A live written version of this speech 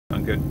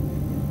I'm good.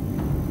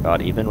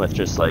 God, even with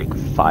just like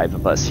 5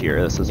 of us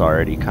here, this is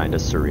already kind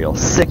of surreal.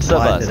 6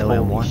 of us,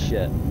 holy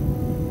shit.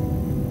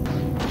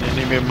 You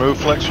need me to move,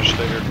 Flex, or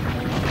stay here?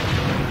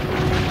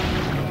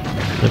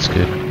 That's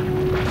good.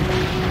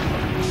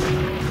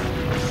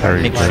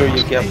 Make sure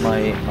you get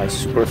my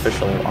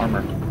superficial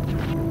armor.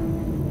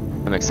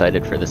 I'm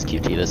excited for this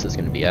QT, this is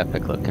going to be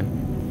epic looking.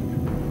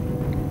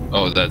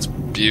 Oh, that's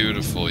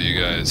beautiful, you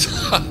guys.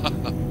 Look,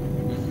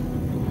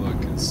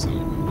 it's so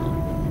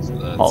cool. So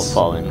that's... All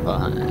falling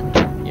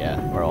behind. Yeah,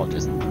 we're all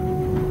just...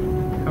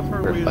 How far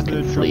away is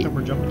the truck that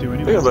we're jumping to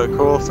anyway? It'll look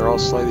cool if they're all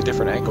slightly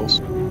different angles.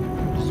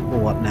 Just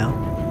pull up now.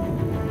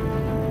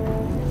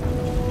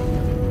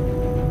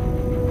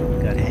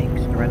 Got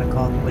Hanks,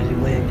 Renikoff,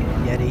 WYSIWYG,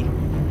 Yeti.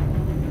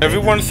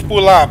 Everyone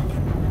spool up.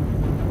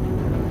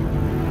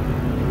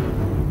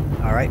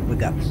 Alright, we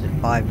got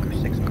 5 or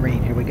 6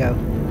 green. Here we go.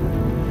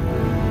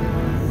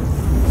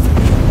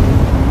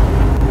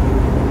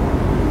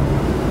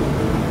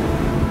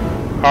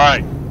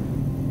 Alright.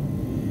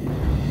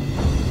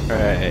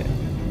 Alright.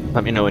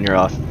 Let me know when you're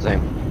off,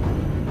 Zane.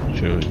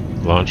 Should we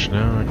launch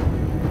now?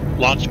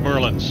 Launch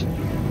Merlins.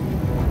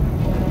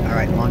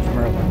 Alright, launch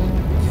Merlins.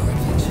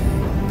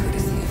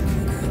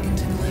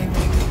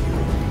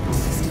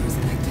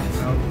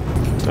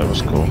 That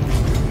was cool.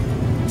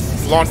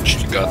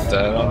 Launched. You got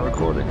that on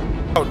recording.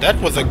 Oh, that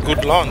was a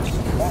good launch.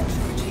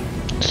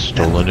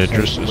 Stolen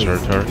Idris is our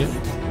target?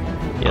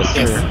 Yes,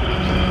 sir.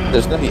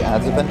 There's gonna be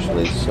ads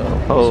eventually, so...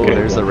 Oh,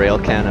 there's a rail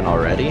cannon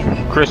already?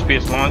 Crispy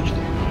is launched.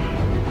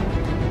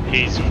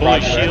 He's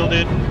fully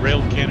shielded.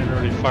 Rail cannon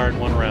already fired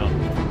 1 round.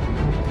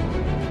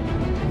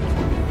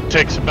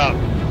 Takes about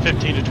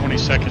 15 to 20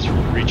 seconds for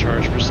the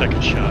recharge for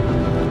second shot.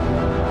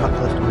 How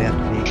close do we have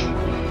to be?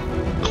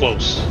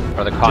 Close.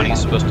 Are the Connies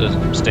supposed to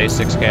stay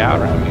 6k out,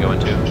 or do we go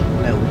into?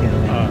 No, we go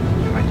in.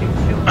 Try to take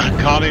the shield.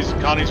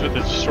 Connies with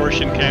the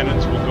distortion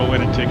cannons will go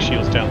in and take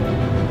shields down.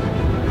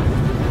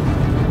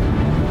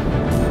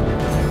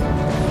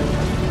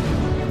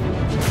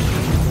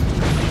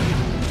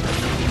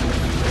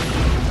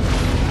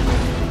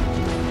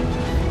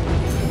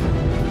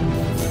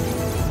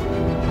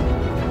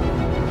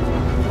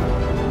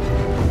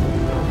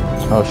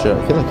 Oh shit, I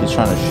feel like he's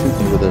trying to shoot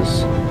me with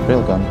his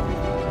railgun.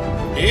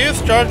 He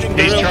is charging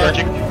the He's railgun.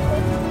 charging.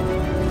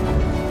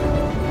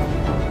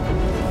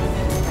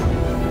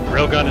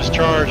 Railgun is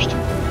charged.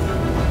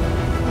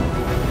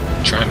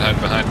 Try and hide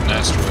behind an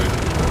asteroid.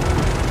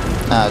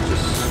 Ah,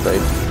 just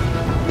straight.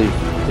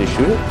 They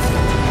shoot it?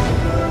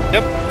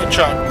 Yep, good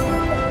shot.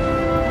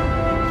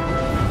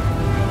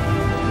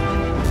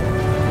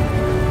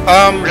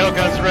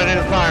 Railgun's ready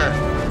to fire.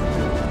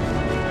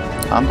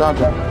 I'm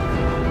dodging.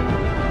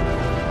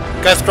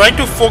 Guys, try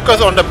to focus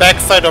on the back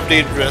side of the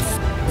Idris.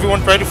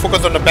 Everyone try to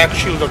focus on the back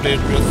shield of the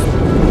Idris.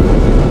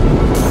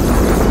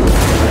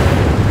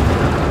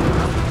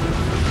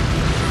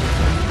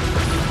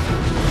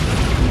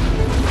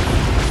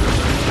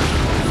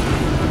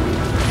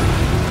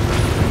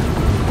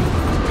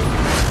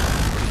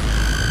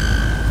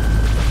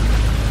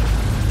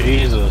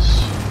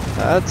 Jesus.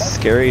 That's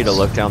scary to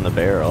look down the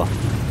barrel.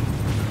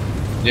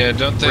 Yeah,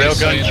 don't they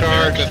say Railgun in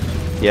charge.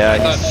 America, Yeah,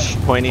 he's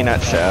pointing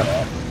at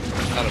Shaft.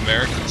 not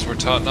Americans, we're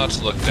taught not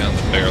to look down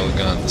the barrel of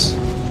guns.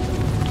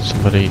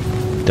 Somebody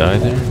die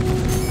there?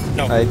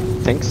 No. I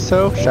think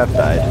so. Shaft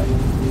died.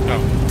 No.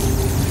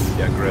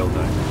 Yeah, Grail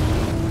died.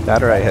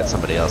 That or I hit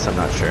somebody else, I'm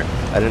not sure.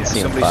 I didn't see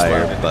him Somebody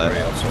fire, slammed but... the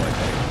Grail, so I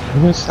think.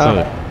 Who is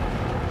the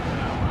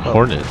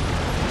Hornet?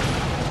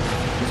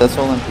 That's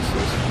all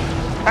NPCs.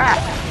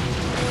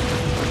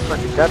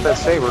 Fuck, you got that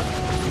saber.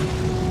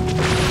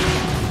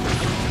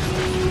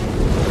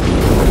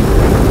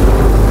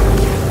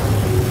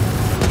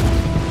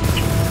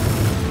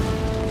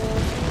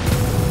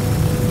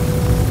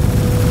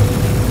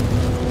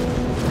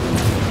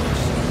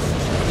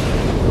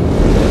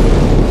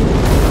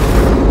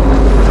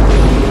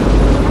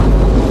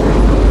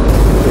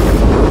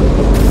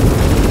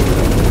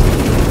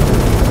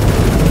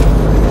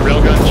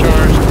 Railgun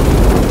charged.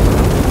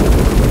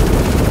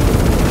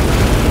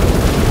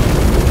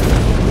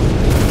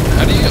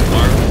 How do you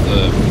arm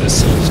the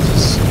missiles?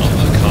 Because on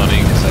the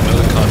Connie, because I know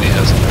the Connie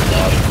has a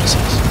lot of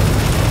missiles.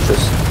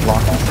 Just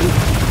lock and shoot.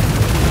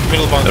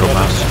 Middle one. Middle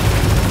mouse.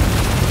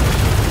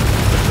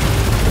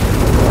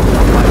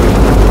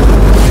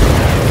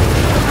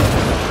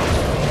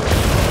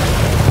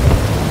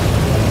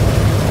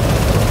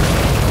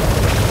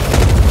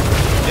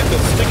 Yeah,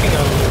 they're sticking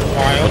a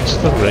while. What's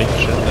the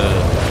range in the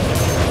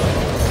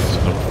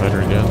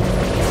Snowfighter again?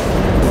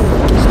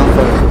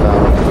 Snowfighter's about...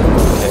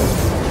 okay.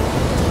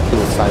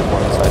 Little size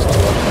 1 and size 2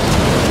 weapons.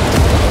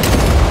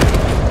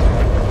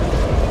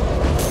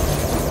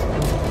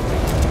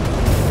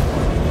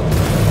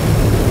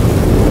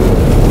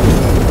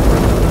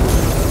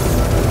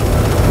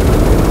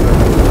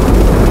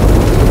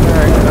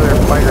 Alright, another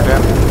fighter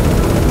down.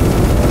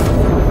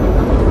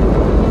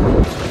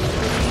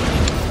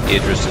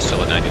 Idris is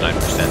still at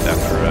 99%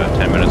 after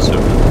 10 minutes of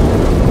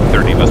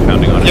 30 of us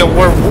pounding on it. Yeah,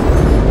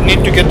 we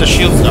need to get the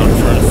shields down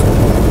first.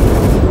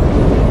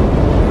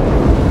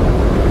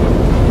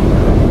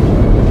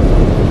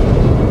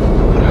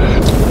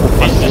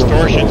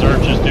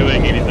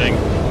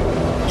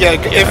 Yeah,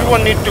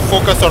 everyone needs to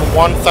focus on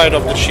one side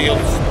of the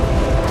shields.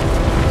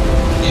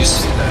 You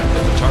see that,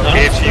 but the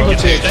target. If you can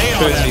stay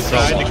on that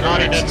side, the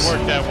Connie doesn't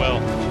work that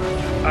well.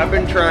 I've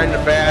been trying to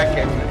back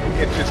and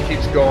it just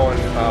keeps going.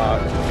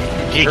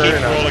 He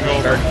keeps rolling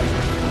over.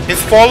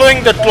 He's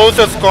following the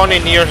closest Connie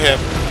near him.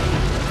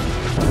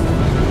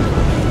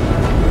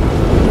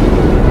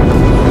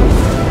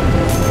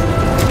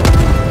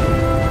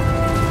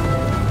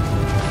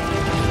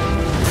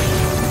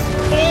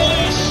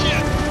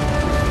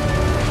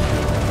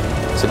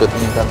 It's a good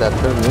thing you got that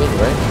third wheel,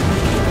 right?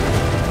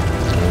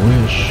 I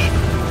wish.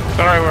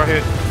 Sorry, we're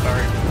hit.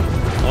 Sorry.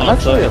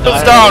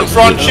 Shields down,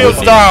 front shields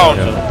down.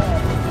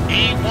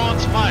 He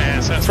wants my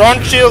ass. That's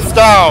Front shields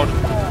down.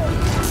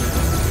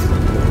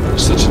 You're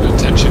such an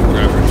attention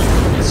grabber,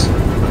 Idris.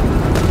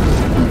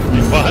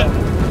 what?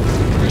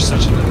 You're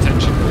such an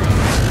attention grabber.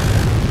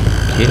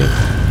 Get him.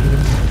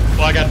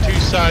 Well, I got 2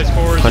 size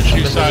 4s Punch and him 2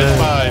 in the size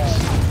back.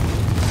 5s.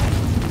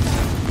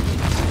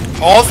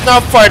 All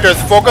snap fighters,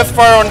 focus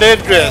fire on the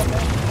Idris.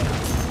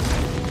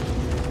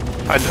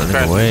 I just Running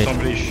crashed away.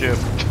 somebody's ship.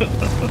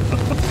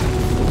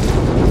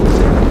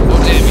 Oh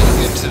damn, you can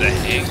get to the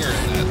hangar in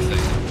that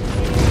thing.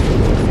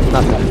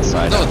 Not that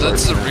inside. No,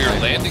 that's the rear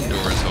landing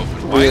door is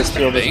open. Why Rear is the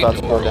shield is main about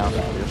to door go down.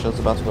 open? Rear shield's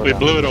about to go We down.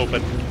 blew it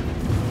open.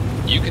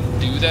 You can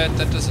do that?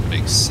 That doesn't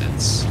make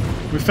sense.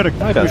 We fit a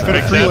doesn't. crew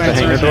That's the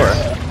hangar answer. door.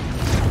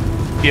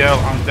 Yeah,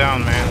 I'm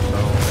down, man. So I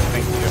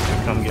think you have to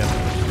come get me.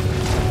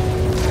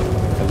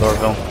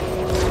 Lordville.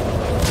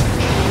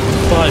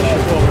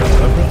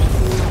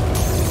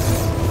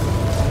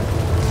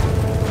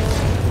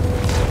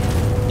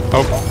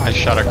 Oh, I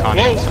shot a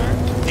Connie. Whoa! I'm sorry.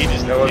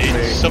 No, it's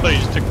me. Somebody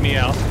just took me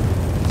out.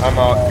 I'm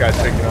out, got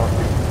taken off.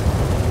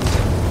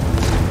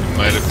 You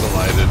might have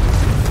collided.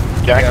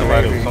 Jack Yeah,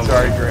 might be.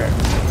 Sorry, Grant.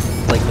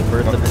 It's like the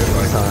birth of the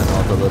sun,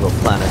 all the little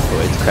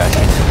planetoids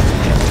crashing into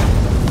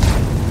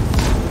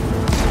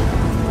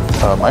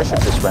My ship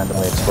just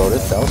randomly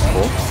exploded. That was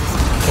cool.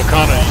 Well,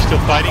 Connor, are you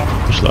still fighting?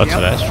 There's lots of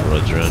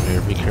asteroids around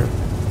here, be careful.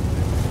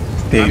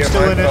 I'm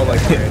still in it.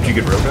 Like Did you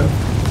get broken?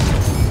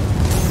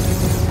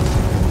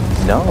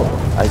 No,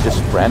 I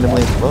just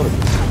randomly exploded.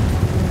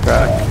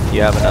 If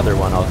you have another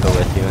one, I'll go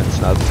with you and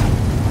snug.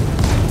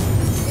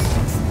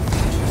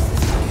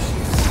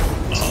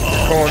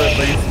 corner,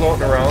 but he's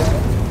floating around.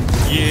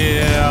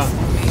 Yeah.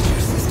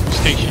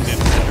 Station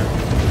didn't enter.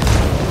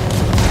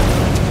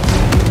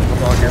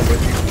 I'm out here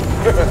with you.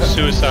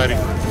 Suiciding.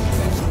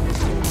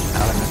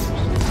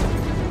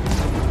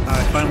 I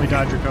finally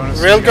died,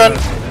 Draconis.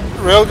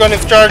 Railgun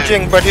is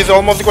charging, but he's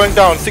almost going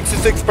down,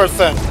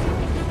 66%.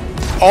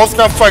 All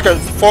snap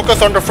fighters,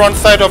 focus on the front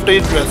side of the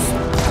Idris.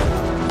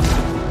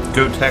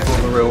 Go tackle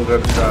the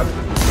railgun shot.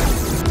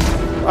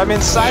 I'm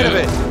inside of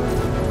it.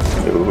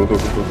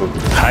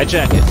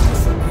 Hijack it.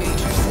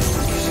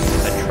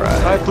 I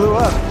tried. I blew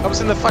up. I was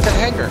in the fucking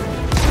hangar.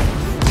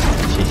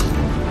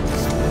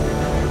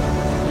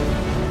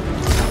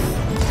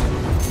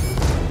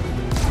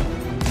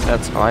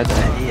 That's why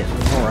then. He is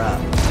tore up.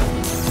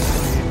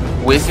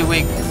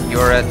 WYSIWYG,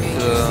 you're at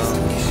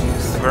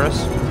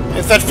Everest?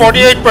 It's at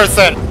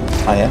 48%.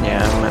 I am?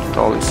 Yeah, I'm at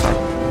Dolly Sun.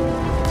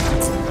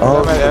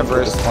 I'm at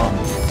Everest.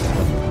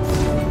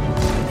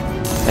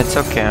 It's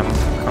okay, I'm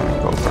coming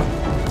over.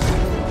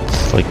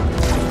 It's like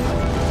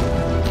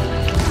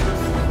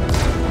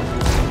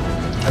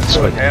That's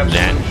what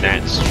absolution.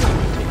 Nats or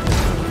something.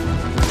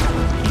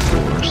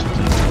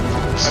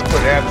 I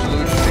put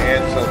absolution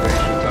and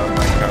salvations on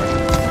my card.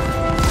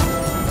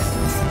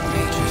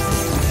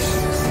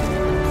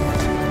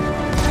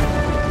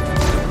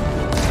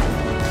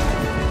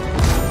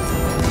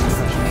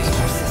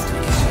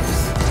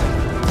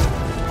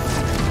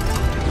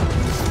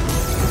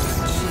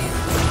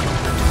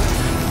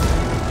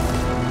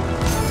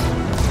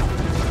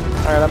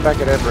 Alright, I'm back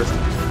at Everest.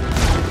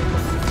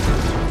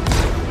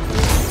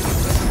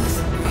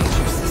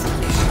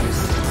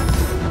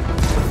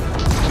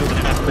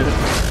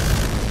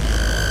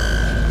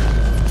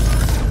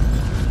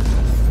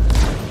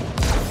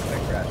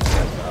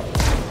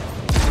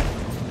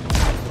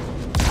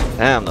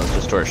 Damn, those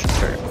distortions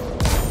hurt.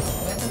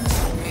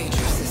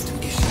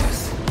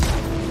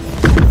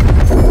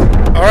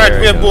 Alright,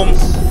 we have boom.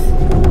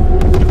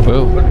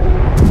 Whoa.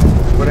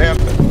 What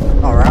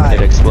happened? Alright.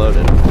 It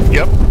exploded.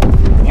 Yep.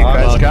 You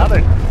guys got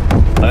it.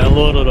 I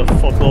unloaded a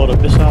fuckload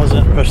of missiles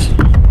in Rush.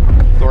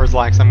 Doors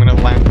lax, I'm gonna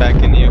land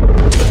back in you.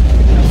 Alright,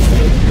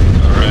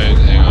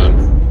 hang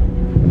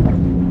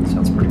on.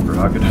 Sounds pretty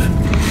prerogative.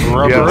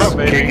 Rubber up,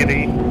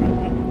 baby.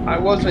 I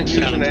wasn't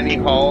using any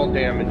hull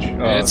damage.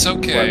 It's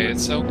okay, weapon.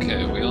 it's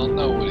okay. We all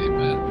know what he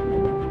meant.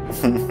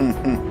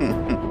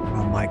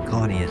 Oh, my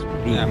Connie is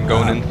beat. I'm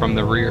going in from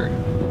the rear.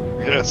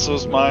 Yeah,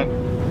 so's mine.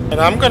 And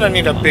I'm gonna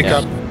need a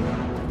pickup.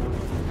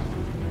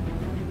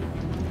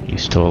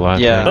 He's still alive.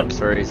 Yeah, man. I'm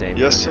sorry he's aiming.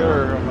 Yes,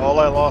 sir. All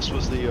I lost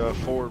was the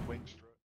forward.